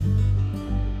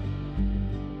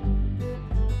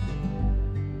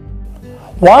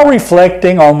While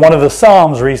reflecting on one of the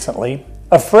Psalms recently,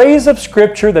 a phrase of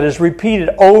Scripture that is repeated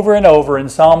over and over in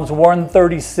Psalms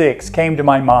 136 came to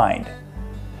my mind.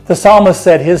 The psalmist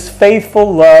said, "His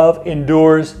faithful love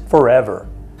endures forever."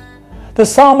 The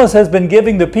psalmist has been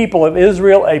giving the people of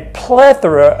Israel a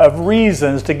plethora of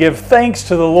reasons to give thanks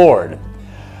to the Lord.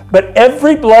 But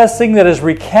every blessing that is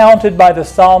recounted by the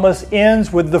psalmist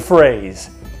ends with the phrase,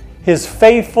 "His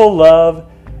faithful love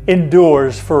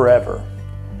endures forever."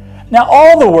 Now,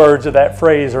 all the words of that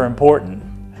phrase are important,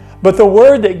 but the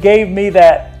word that gave me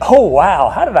that, "Oh wow,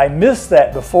 how did I miss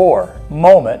that before?"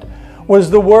 moment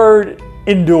was the word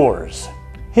endures.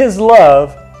 His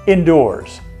love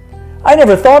endures. I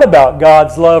never thought about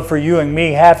God's love for you and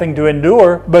me having to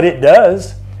endure, but it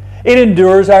does. It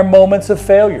endures our moments of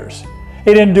failures.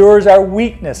 It endures our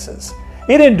weaknesses.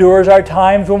 It endures our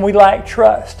times when we lack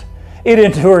trust. It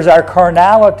endures our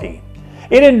carnality.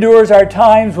 It endures our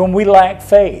times when we lack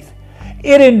faith.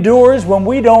 It endures when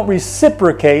we don't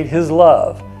reciprocate His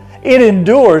love. It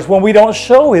endures when we don't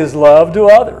show His love to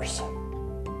others.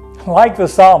 Like the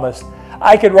psalmist,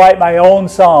 I could write my own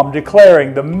psalm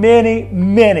declaring the many,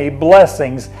 many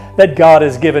blessings that God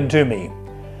has given to me.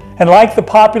 And like the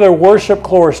popular worship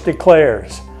chorus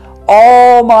declares,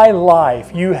 "All my life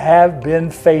you have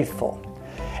been faithful,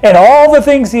 and all the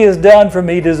things He has done for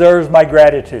me deserves my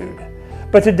gratitude.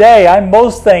 But today I'm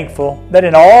most thankful that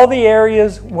in all the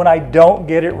areas when I don't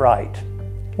get it right,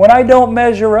 when I don't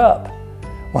measure up,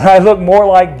 when I look more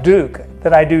like Duke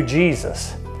than I do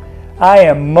Jesus, I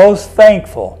am most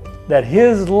thankful that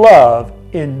His love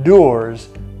endures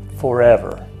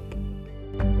forever."